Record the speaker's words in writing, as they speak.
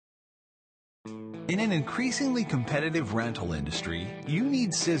In an increasingly competitive rental industry, you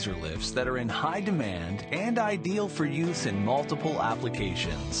need scissor lifts that are in high demand and ideal for use in multiple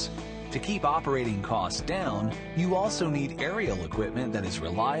applications. To keep operating costs down, you also need aerial equipment that is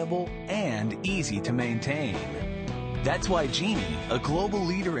reliable and easy to maintain. That's why GENIE, a global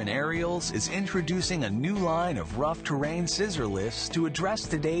leader in aerials, is introducing a new line of rough terrain scissor lifts to address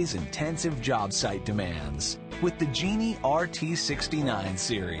today's intensive job site demands with the GENIE RT69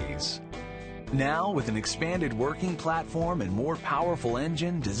 series. Now, with an expanded working platform and more powerful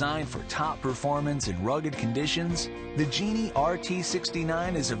engine designed for top performance in rugged conditions, the GENIE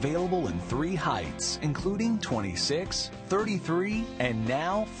RT69 is available in 3 heights, including 26, 33, and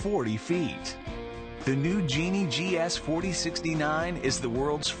now 40 feet. The new GENIE GS 4069 is the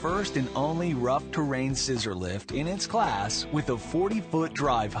world's first and only rough terrain scissor lift in its class with a 40-foot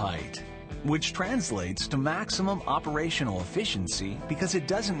drive height, which translates to maximum operational efficiency because it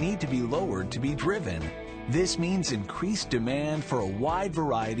doesn't need to be lowered to be driven. This means increased demand for a wide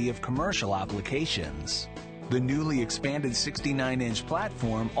variety of commercial applications. The newly expanded 69-inch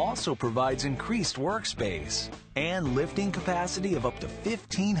platform also provides increased workspace and lifting capacity of up to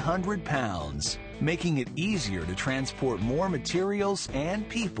 1,500 pounds, making it easier to transport more materials and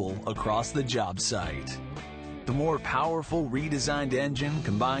people across the job site. The more powerful redesigned engine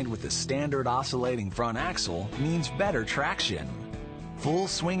combined with the standard oscillating front axle means better traction. Full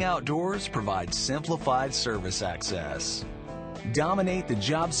swing outdoors provides simplified service access. Dominate the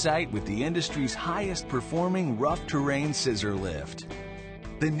job site with the industry's highest performing rough terrain scissor lift.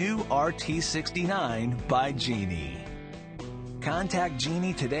 The new RT69 by GENIE. Contact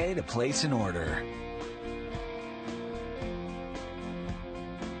GENIE today to place an order.